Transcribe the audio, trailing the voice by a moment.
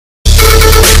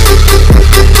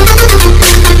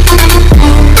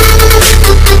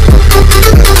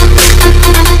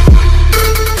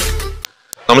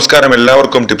നമസ്കാരം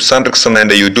എല്ലാവർക്കും tips and tricks എന്ന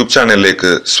എൻ്റെ യൂട്യൂബ് ചാനലിലേക്ക്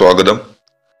സ്വാഗതം.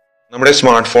 നമ്മുടെ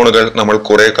സ്മാർട്ട് ഫോണുകൾ നമ്മൾ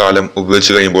കുറെ കാലം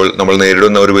ഉപയോഗിച്ച് കഴിയുമ്പോൾ നമ്മൾ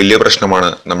നേരിടുന്ന ഒരു വലിയ പ്രശ്നമാണ്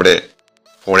നമ്മുടെ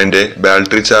ഫോണിന്റെ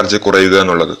ബാറ്ററി ചാർജ് കുറയുക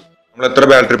എന്നുള്ളത്. നമ്മൾ എത്ര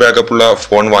ബാറ്ററി ബാക്കപ്പ് ഉള്ള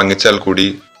ഫോൺ വാങ്ങിച്ചാൽ കൂടി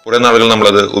കുറെ നാളുകൾ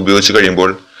നമ്മളത് ഉപയോഗിച്ച്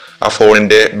കഴിയുമ്പോൾ ആ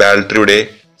ഫോണിന്റെ ബാറ്ററിയുടെ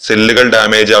സെല്ലുകൾ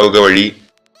ഡാമേജ് ആവുക വഴി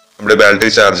നമ്മുടെ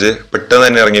ബാറ്ററി ചാർജ് പെട്ടെന്ന്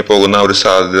തന്നെ ഇറങ്ങിപ്പോകുന്ന ഒരു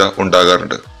സാധ്യത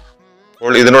ഉണ്ടാകാറുണ്ട്.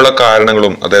 അപ്പോൾ ഇതിനുള്ള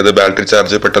കാരണങ്ങളും, അതായത് ബാറ്ററി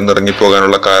ചാർജ് പെട്ടെന്ന്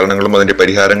ഇറങ്ങിപ്പോകാനുള്ള കാരണങ്ങളും അതിന്റെ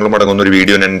പരിഹാരങ്ങളും അടങ്ങുന്ന ഒരു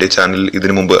വീഡിയോ ഞാൻ എൻ്റെ ചാനലിൽ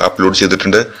ഇതിനു മുമ്പ് അപ്ലോഡ്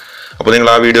ചെയ്തിട്ടുണ്ട്. അപ്പോൾ നിങ്ങൾ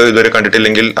ആ വീഡിയോ ഇതുവരെ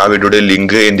കണ്ടിട്ടില്ലെങ്കിൽ ആ വീഡിയോയുടെ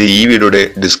ലിങ്ക് എൻ്റെ ഈ വീഡിയോയുടെ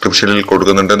ഡിസ്ക്രിപ്ഷനിൽ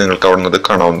കൊടുക്കുന്നുണ്ട്, നിങ്ങൾക്ക് അവിടെ നിന്ന്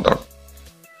കാണാവുന്നതാണ്.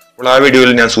 അപ്പോൾ ആ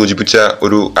വീഡിയോയിൽ ഞാൻ സൂചിപ്പിച്ച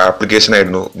ഒരു ആപ്ലിക്കേഷൻ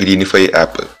ആയിരുന്നു ഗ്രീനിഫൈ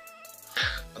ആപ്പ്.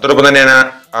 അതോടൊപ്പം തന്നെ ഞാൻ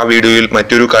ആ വീഡിയോയിൽ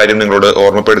മറ്റൊരു കാര്യം നിങ്ങളോട്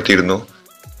ഓർമ്മപ്പെടുത്തിയിരുന്നു.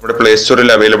 നമ്മുടെ പ്ലേ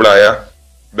സ്റ്റോറിൽ അവൈലബിൾ ആയ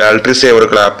ബാറ്ററി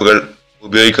സേവറുകൾ ആപ്പുകൾ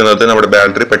ഉപയോഗിക്കുന്നത് നമ്മുടെ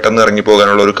ബാറ്ററി പെട്ടെന്ന്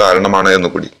ഇറങ്ങിപ്പോകാനുള്ള ഒരു കാരണമാണ്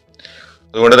എന്നുകൂടി.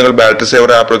 അതുകൊണ്ട് നിങ്ങൾ ബാറ്ററി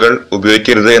സേവർ ആപ്പുകൾ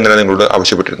ഉപയോഗിക്കരുത് എന്ന് ഞാൻ നിങ്ങളോട്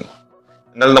ആവശ്യപ്പെട്ടിരുന്നു.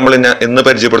 എന്നാൽ നമ്മൾ ഇന്ന്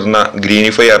പരിചയപ്പെടുത്തുന്ന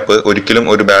ഗ്രീനിഫൈ ആപ്പ് ഒരിക്കലും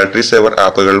ഒരു ബാറ്ററി സേവർ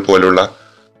ആപ്പുകൾ പോലുള്ള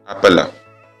ആപ്പല്ല.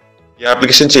 ഈ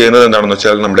ആപ്ലിക്കേഷൻ ചെയ്യുന്നത് എന്താണെന്ന്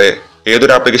വെച്ചാൽ, നമ്മുടെ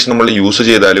ഏതൊരു ആപ്ലിക്കേഷൻ നമ്മൾ യൂസ്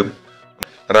ചെയ്താലും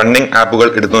റണ്ണിങ് ആപ്പുകൾ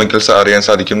എടുത്തു നോക്കിയാൽ അറിയാൻ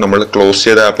സാധിക്കും നമ്മൾ ക്ലോസ്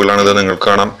ചെയ്ത ആപ്പുകളാണിത്. നിങ്ങൾക്ക്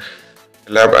കാണാം,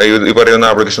 ഈ പറയുന്ന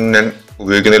ആപ്ലിക്കേഷൻ ഞാൻ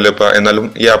ഉപയോഗിക്കുന്നില്ല ഇപ്പൊ. എന്നാലും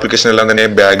ഈ ആപ്ലിക്കേഷൻ എല്ലാം തന്നെ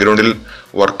ബാക്ക്ഗ്രൗണ്ടിൽ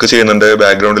വർക്ക് ചെയ്യുന്നുണ്ട്.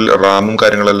 ബാക്ക്ഗ്രൗണ്ടിൽ റാമും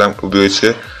കാര്യങ്ങളെല്ലാം ഉപയോഗിച്ച്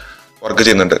വർക്ക്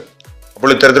ചെയ്യുന്നുണ്ട്. അപ്പോൾ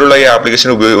ഇത്തരത്തിലുള്ള ഈ ആപ്ലിക്കേഷൻ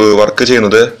വർക്ക്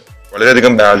ചെയ്യുന്നത്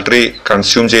വളരെയധികം ബാറ്ററി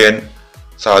കൺസ്യൂം ചെയ്യാൻ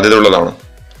സാധ്യത ഉള്ളതാണ്.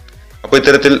 അപ്പോൾ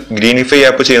ഇത്തരത്തിൽ ഗ്രീനിഫൈ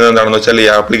ആപ്പ് ചെയ്യുന്നത് എന്താണെന്ന് വെച്ചാൽ, ഈ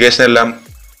ആപ്ലിക്കേഷൻ എല്ലാം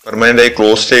പെർമനന്റ് ആയി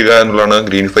ക്ലോസ് ചെയ്യുക എന്നുള്ളതാണ്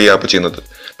ഗ്രീനിഫൈ ആപ്പ് ചെയ്യുന്നത്.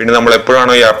 പിന്നെ നമ്മൾ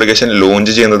എപ്പോഴാണോ ഈ ആപ്ലിക്കേഷൻ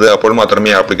ലോഞ്ച് ചെയ്യുന്നത് അപ്പോൾ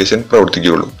മാത്രമേ ഈ ആപ്ലിക്കേഷൻ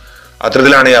പ്രവർത്തിക്കുകയുള്ളൂ.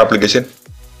 അത്തരത്തിലാണ് ഈ ആപ്ലിക്കേഷൻ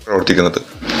പ്രവർത്തിക്കുന്നത്.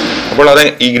 അപ്പോൾ അത്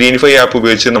ഈ ഗ്രീനിഫൈ ആപ്പ്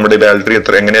ഉപയോഗിച്ച് നമ്മുടെ ബാറ്ററി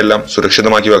എങ്ങനെയെല്ലാം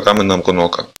സുരക്ഷിതമാക്കി വെക്കാം എന്ന് നമുക്ക്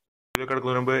നോക്കാം. വീഡിയോ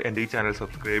കിടക്കുന്നതിന് മുമ്പ് എൻ്റെ ഈ ചാനൽ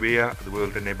സബ്സ്ക്രൈബ് ചെയ്യുക, അതുപോലെ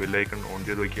തന്നെ ബെല്ലൈക്കൺ ഓൺ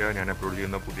ചെയ്ത് വയ്ക്കുക. ഞാൻ അപ്ലോഡ്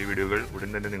ചെയ്യുന്ന പുതിയ വീഡിയോകൾ ഉടൻ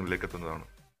തന്നെ നിങ്ങളിലേക്ക് എത്തുന്നതാണ്.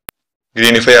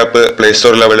 ഗ്രീനിഫൈ ആപ്പ് പ്ലേ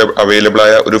സ്റ്റോറിൽ അവൈലബിൾ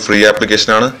ആയ ഒരു ഫ്രീ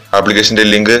ആപ്ലിക്കേഷനാണ്. ആപ്ലിക്കേഷന്റെ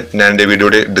ലിങ്ക് ഞാൻ എൻ്റെ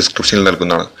വീഡിയോയുടെ ഡിസ്ക്രിപ്ഷനിൽ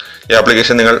നൽകുന്നതാണ്. ഈ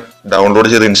ആപ്ലിക്കേഷൻ നിങ്ങൾ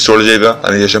ഡൗൺലോഡ് ചെയ്ത് ഇൻസ്റ്റാൾ ചെയ്യുക.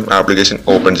 അതിനുശേഷം ആപ്ലിക്കേഷൻ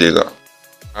ഓപ്പൺ ചെയ്യുക.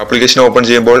 ആപ്ലിക്കേഷൻ ഓപ്പൺ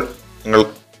ചെയ്യുമ്പോൾ നിങ്ങൾ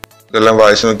ഇതെല്ലാം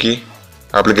വായിച്ചു നോക്കി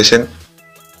ആപ്ലിക്കേഷൻ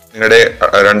നിങ്ങളുടെ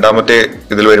രണ്ടാമത്തെ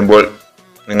ഇതിൽ വരുമ്പോൾ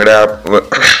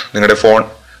നിങ്ങളുടെ ഫോൺ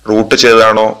റൂട്ട്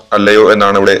ചെയ്തതാണോ അല്ലയോ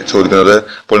എന്നാണ് ഇവിടെ ചോദിക്കുന്നത്.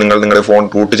 അപ്പോൾ നിങ്ങളുടെ phone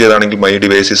root ചെയ്താണെങ്കിൽ my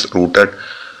device is rooted,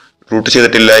 root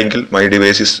ചെയ്തിട്ടില്ല എങ്കിൽ my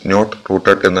device is not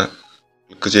rooted എന്ന്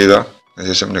ക്ലിക്ക് ചെയ്യുക.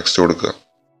 അതിനുശേഷം നെക്സ്റ്റ് കൊടുക്കുക.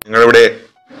 നിങ്ങളിവിടെ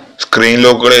സ്ക്രീൻ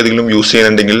ലോക്കുകൾ ഏതെങ്കിലും യൂസ്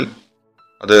ചെയ്യുന്നുണ്ടെങ്കിൽ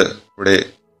അത് ഇവിടെ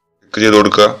ക്ലിക്ക് ചെയ്ത്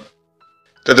കൊടുക്കുക.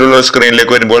 ഇത്തരത്തിലുള്ള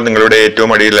സ്ക്രീനിലേക്ക് വരുമ്പോൾ നിങ്ങളുടെ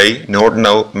ഏറ്റവും അടിയിലായി നോട്ട്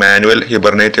നൗ മാനുവൽ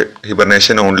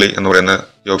ഹിബർനേഷൻ ഓൺലി എന്ന് പറയുന്ന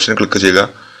ഈ ഓപ്ഷൻ ക്ലിക്ക് ചെയ്യുക.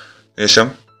 ശേഷം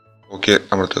ഓക്കെ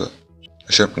അമർത്തുക.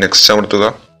 ശേഷം നെക്സ്റ്റ് അമർത്തുക.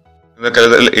 ഇതൊക്കെ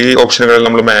ഈ ഓപ്ഷനുകൾ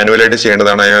നമ്മൾ മാനുവലായിട്ട്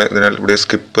ചെയ്യേണ്ടതാണ്. അതിനാൽ ഇവിടെ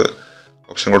സ്കിപ്പ്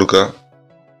ഓപ്ഷൻ കൊടുക്കുക.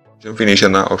 ശേഷം ഫിനിഷ്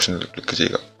എന്ന ഓപ്ഷനിൽ ക്ലിക്ക്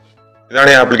ചെയ്യുക.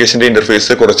 ഇതാണ് ഈ ആപ്ലിക്കേഷന്റെ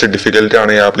ഇന്റർഫേസ്. കുറച്ച് ഡിഫിക്കൽട്ട്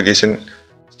ആണ് ഈ ആപ്ലിക്കേഷൻ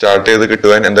സ്റ്റാർട്ട് ചെയ്ത്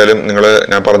കിട്ടുവാൻ. എന്തായാലും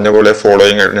ഞാൻ പറഞ്ഞ പോലെ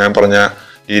ഞാൻ പറഞ്ഞ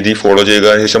രീതി ഫോളോ ചെയ്യുക.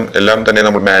 ശേഷം എല്ലാം തന്നെ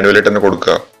നമ്മൾ മാനുവലായിട്ട് തന്നെ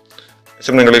കൊടുക്കുക.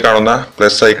 ശേഷം നിങ്ങൾ ഈ കാണുന്ന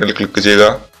പ്ലസ് ഐക്കണിൽ ക്ലിക്ക് ചെയ്യുക.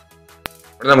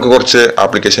 അവിടെ നമുക്ക് കുറച്ച്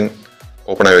ആപ്ലിക്കേഷൻ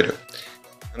ഓപ്പൺ ആയി വരും.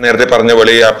 നേരത്തെ പറഞ്ഞ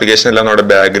പോലെ ഈ ആപ്ലിക്കേഷൻ എല്ലാം നമ്മുടെ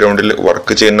ബാക്ക്ഗ്രൗണ്ടിൽ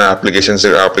വർക്ക് ചെയ്യുന്ന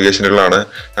ആപ്ലിക്കേഷനുകളാണ്.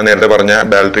 ഞാൻ നേരത്തെ പറഞ്ഞ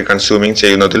ബാറ്ററി കൺസ്യൂമിങ്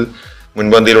ചെയ്യുന്നതിൽ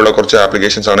മുൻപന്തിയിലുള്ള കുറച്ച്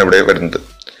ആപ്ലിക്കേഷൻസ് ആണ് ഇവിടെ വരുന്നത്.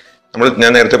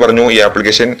 ഞാൻ നേരത്തെ പറഞ്ഞു ഈ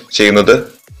ആപ്ലിക്കേഷൻ ചെയ്യുന്നത്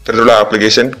ഇത്തരത്തിലുള്ള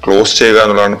ആപ്ലിക്കേഷൻ ക്ലോസ് ചെയ്യുക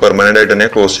എന്നുള്ളതാണ്. പെർമനന്റ് ആയിട്ട് തന്നെ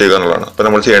ക്ലോസ് ചെയ്യുക എന്നുള്ളതാണ്. അപ്പൊ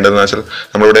നമ്മൾ ചെയ്യേണ്ടതെന്ന് വെച്ചാൽ,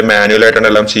 നമ്മളിവിടെ മാനുവൽ ആയിട്ടാണ്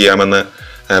എല്ലാം ചെയ്യാമെന്ന്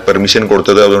പെർമിഷൻ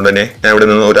കൊടുത്തത്. അതുകൊണ്ട് തന്നെ ഞാൻ ഇവിടെ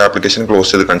നിന്ന് ഒരു ആപ്ലിക്കേഷൻ ക്ലോസ്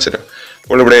ചെയ്ത് കാണിച്ചു തരാം.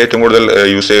 അപ്പോൾ ഇവിടെ ഏറ്റവും കൂടുതൽ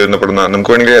യൂസ് ചെയ്യപ്പെടുന്ന,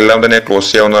 നമുക്ക് വേണമെങ്കിൽ എല്ലാം തന്നെ ക്ലോസ്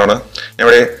ചെയ്യാവുന്നതാണ്. ഞാൻ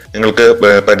ഇവിടെ നിങ്ങൾക്ക്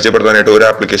പരിചയപ്പെടുത്താനായിട്ട് ഒരു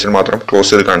ആപ്ലിക്കേഷൻ മാത്രം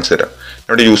ക്ലോസ് ചെയ്ത് കാണിച്ചു തരാം.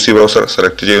 ഇവിടെ യൂസി ബ്രൗസർ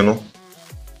സെലക്ട് ചെയ്യുന്നു.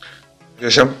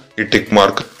 ശേഷം ഈ ടിക്ക്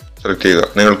മാർക്ക് സെലക്ട് ചെയ്യുക.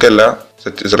 നിങ്ങൾക്ക് എല്ലാം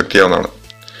സെലക്ട് ചെയ്യാവുന്നതാണ്.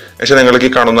 ശേഷം നിങ്ങൾക്ക്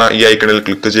ഈ കാണുന്ന ഈ ഐക്കണിൽ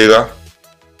ക്ലിക്ക് ചെയ്യുക.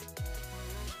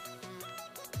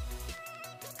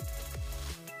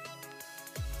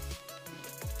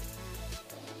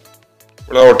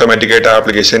 ഓട്ടോമാറ്റിക്കായിട്ട്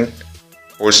ആപ്ലിക്കേഷൻ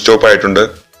ഫുൾ സ്റ്റോപ്പ് ആയിട്ടുണ്ട്.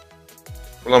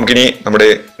 അപ്പോൾ നമുക്കിനി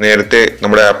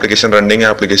നമ്മുടെ ആപ്ലിക്കേഷൻ റണ്ണിങ്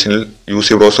ആപ്ലിക്കേഷനിൽ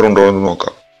യൂസി ബ്രൗസർ ഉണ്ടോ എന്ന്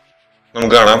നോക്കാം.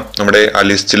 നമുക്ക് കാണാം നമ്മുടെ ആ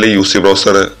ലിസ്റ്റിൽ യൂസി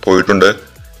ബ്രൗസർ പോയിട്ടുണ്ട്.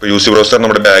 ഇപ്പോൾ യൂസി ബ്രൗസർ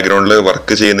നമ്മുടെ ബാക്ക്ഗ്രൗണ്ടിൽ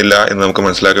വർക്ക് ചെയ്യുന്നില്ല എന്ന് നമുക്ക്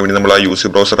മനസ്സിലാക്കാൻ വേണ്ടി നമ്മൾ ആ യൂസി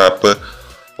ബ്രൗസർ ആപ്പ്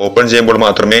ഓപ്പൺ ചെയ്യുമ്പോൾ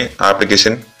മാത്രമേ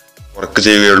ആപ്ലിക്കേഷൻ വർക്ക്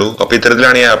ചെയ്യുകയുള്ളൂ. അപ്പോൾ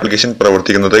ഇത്തരത്തിലാണ് ഈ ആപ്ലിക്കേഷൻ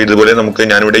പ്രവർത്തിക്കുന്നത്. ഇതുപോലെ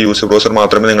ഞാനിവിടെ യൂസി ബ്രൗസർ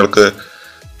മാത്രമേ നിങ്ങൾക്ക്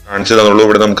കാണിച്ചു തന്നുള്ളൂ.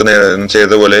 ഇവിടെ നമുക്ക്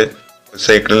ചെയ്ത പോലെ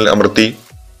സൈക്കിളിൽ അമർത്തി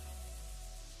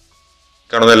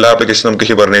കാണുന്ന എല്ലാ ആപ്ലിക്കേഷനും നമുക്ക്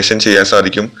ഹിബർനേഷൻ ചെയ്യാൻ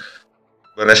സാധിക്കും.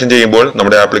 ഹിബർനേഷൻ ചെയ്യുമ്പോൾ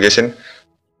നമ്മുടെ ആപ്ലിക്കേഷൻ,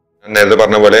 നേരത്തെ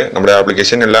പറഞ്ഞ പോലെ നമ്മുടെ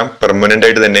ആപ്ലിക്കേഷൻ എല്ലാം പെർമനന്റ്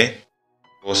ആയിട്ട് തന്നെ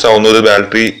ക്ലോസ് ആവുന്നത്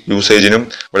ബാറ്ററി യൂസേജിനും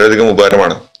വളരെയധികം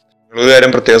ഉപകാരമാണ്. നിങ്ങളൊരു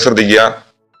കാര്യം പ്രത്യേകം ശ്രദ്ധിക്കുക,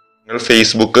 നിങ്ങൾ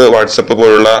ഫേസ്ബുക്ക്, വാട്സപ്പ്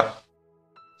പോലുള്ള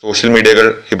സോഷ്യൽ മീഡിയകൾ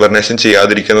ഹിബർനേഷൻ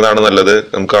ചെയ്യാതിരിക്കുന്നതാണ് നല്ലത്.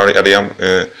 നമുക്ക് അറിയാം,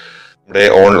 നമ്മുടെ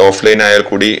ഓഫ്ലൈൻ ആയാൽ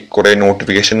കൂടി കുറെ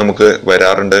നോട്ടിഫിക്കേഷൻ നമുക്ക്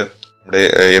വരാറുണ്ട്. ഇവിടെ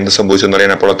എന്ത് സംഭവിച്ചെന്ന്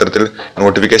അറിയാൻ. അപ്പോൾ അത്തരത്തിൽ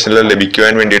നോട്ടിഫിക്കേഷനിൽ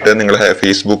ലഭിക്കുവാൻ വേണ്ടിയിട്ട് നിങ്ങൾ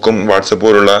ഫേസ്ബുക്കും വാട്സപ്പും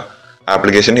പോലുള്ള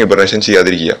ആപ്ലിക്കേഷൻ ഹിബർനേഷൻ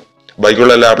ചെയ്യാതിരിക്കുക.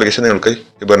 ബാക്കിയുള്ള എല്ലാ ആപ്ലിക്കേഷൻ നിങ്ങൾക്ക്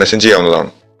ഹിബർനേഷൻ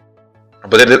ചെയ്യാവുന്നതാണ്.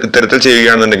 അപ്പോൾ ഇത്തരത്തിൽ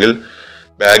ചെയ്യുകയാണെന്നുണ്ടെങ്കിൽ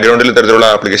ബാക്ക്ഗ്രൗണ്ടിൽ ഇത്തരത്തിലുള്ള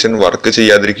ആപ്ലിക്കേഷൻ വർക്ക്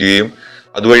ചെയ്യാതിരിക്കുകയും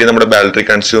അതുവഴി നമ്മുടെ ബാറ്ററി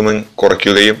കൺസ്യൂമിങ്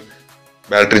കുറയ്ക്കുകയും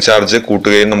ബാറ്ററി ചാർജ്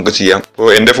കൂട്ടുകയും നമുക്ക് ചെയ്യാം. അപ്പോൾ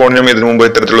എൻ്റെ ഫോണിനും ഇതിനു മുമ്പ്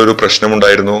ഇത്തരത്തിലുള്ള ഒരു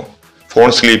പ്രശ്നമുണ്ടായിരുന്നു. ഫോൺ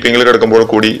സ്ലീപ്പിങ്ങിൽ കിടക്കുമ്പോൾ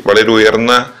കൂടി വളരെ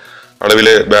ഉയർന്ന അളവിൽ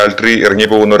ബാറ്ററി ഇറങ്ങി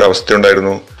പോകുന്ന ഒരു അവസ്ഥ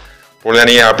ഉണ്ടായിരുന്നു. അപ്പോൾ ഞാൻ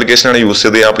ഈ ആപ്ലിക്കേഷനാണ് യൂസ്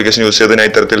ചെയ്തത്. ഈ ആപ്ലിക്കേഷൻ യൂസ് ചെയ്തതിന്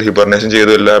ഇത്തരത്തിൽ ഹിബർനേഷൻ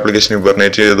ചെയ്തു, എല്ലാ ആപ്ലിക്കേഷനും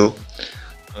ഹിബർനേറ്റ് ചെയ്തു.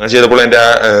 അങ്ങനെ ചെയ്തപ്പോൾ എൻ്റെ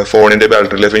ഫോണിന്റെ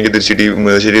ബാറ്ററി ലൈഫ് എനിക്ക് തിരിച്ചിട്ട്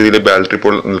മികച്ച രീതിയിൽ ബാറ്ററി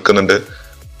ഇപ്പോൾ നിൽക്കുന്നുണ്ട്.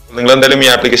 നിങ്ങൾ എന്തായാലും ഈ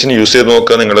ആപ്ലിക്കേഷൻ യൂസ് ചെയ്ത്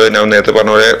നോക്കുക. ഞാൻ നേരത്തെ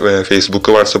പറഞ്ഞ പോലെ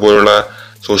ഫേസ്ബുക്ക്, വാട്സപ്പ് പോലുള്ള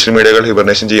സോഷ്യൽ മീഡിയകൾ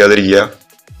ഹിബർനേഷൻ ചെയ്യാതിരിക്കുക.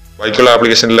 ബാക്കിയുള്ള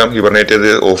ആപ്ലിക്കേഷൻ എല്ലാം ഹിബർനേറ്റ്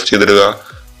ചെയ്ത് ഓഫ് ചെയ്തിടുക.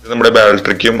 ഇത് നമ്മുടെ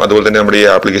ബാറ്ററിക്കും അതുപോലെ തന്നെ നമ്മുടെ ഈ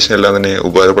ആപ്ലിക്കേഷൻ എല്ലാം തന്നെ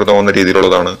ഉപകാരപ്രദമാകുന്ന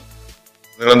രീതിയിലുള്ളതാണ്.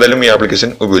 നിങ്ങൾ എന്തായാലും ഈ ആപ്ലിക്കേഷൻ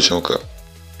ഉപയോഗിച്ച് നോക്കുക.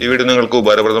 ഈ വീഡിയോ നിങ്ങൾക്ക്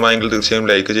ഉപകാരപ്രദമായെങ്കിൽ തീർച്ചയായും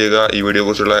ലൈക്ക് ചെയ്യുക. ഈ വീഡിയോ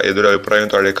കുറിച്ചുള്ള ഏതൊരു അഭിപ്രായവും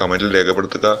താഴെ കമന്റിൽ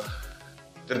രേഖപ്പെടുത്തുക.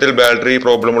 ഇത്തരത്തിൽ ബാറ്ററി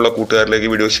പ്രോബ്ലം ഉള്ള കൂട്ടുകാരിലേക്ക്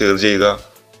വീഡിയോ ഷെയർ ചെയ്യുക.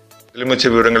 ഇതിലും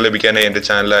മികച്ച വിവരങ്ങൾ ലഭിക്കാനായി എൻ്റെ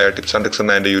ചാനലായ ടിപ്സ് ആൻഡ് ട്രിക്സ്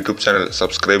എന്ന എൻ്റെ യൂട്യൂബ് ചാനൽ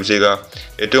സബ്സ്ക്രൈബ് ചെയ്യുക.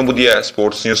 ഏറ്റവും പുതിയ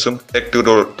സ്പോർട്സ് ന്യൂസും ടെക്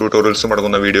ട്യൂട്ടോറിയൽസും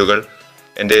അടങ്ങുന്ന വീഡിയോകൾ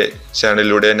എൻ്റെ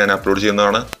ചാനലിലൂടെ ഞാൻ അപ്ലോഡ്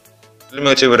ചെയ്യുന്നതാണ്. ഇതിലും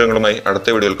മികച്ച വിവരങ്ങളുമായി അടുത്ത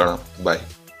വീഡിയോയിൽ കാണാം. ബൈ.